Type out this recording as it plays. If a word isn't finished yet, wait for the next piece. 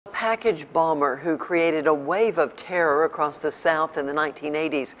package bomber who created a wave of terror across the South in the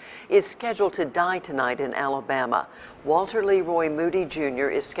 1980s is scheduled to die tonight in Alabama. Walter Leroy Moody Jr.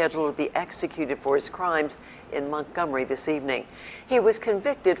 is scheduled to be executed for his crimes in Montgomery this evening. He was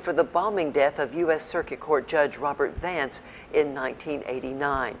convicted for the bombing death of U.S. Circuit Court Judge Robert Vance in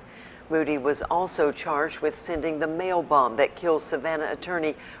 1989. Moody was also charged with sending the mail bomb that killed Savannah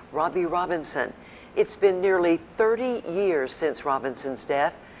attorney Robbie Robinson. It's been nearly 30 years since Robinson's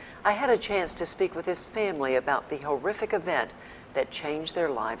death. I had a chance to speak with his family about the horrific event that changed their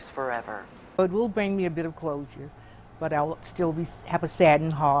lives forever. It will bring me a bit of closure, but I'll still have a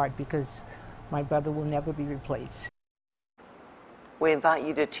saddened heart because my brother will never be replaced. We invite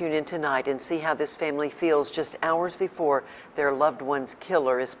you to tune in tonight and see how this family feels just hours before their loved one's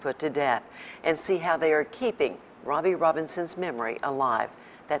killer is put to death, and see how they are keeping Robbie Robinson's memory alive.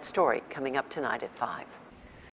 That story coming up tonight at 5.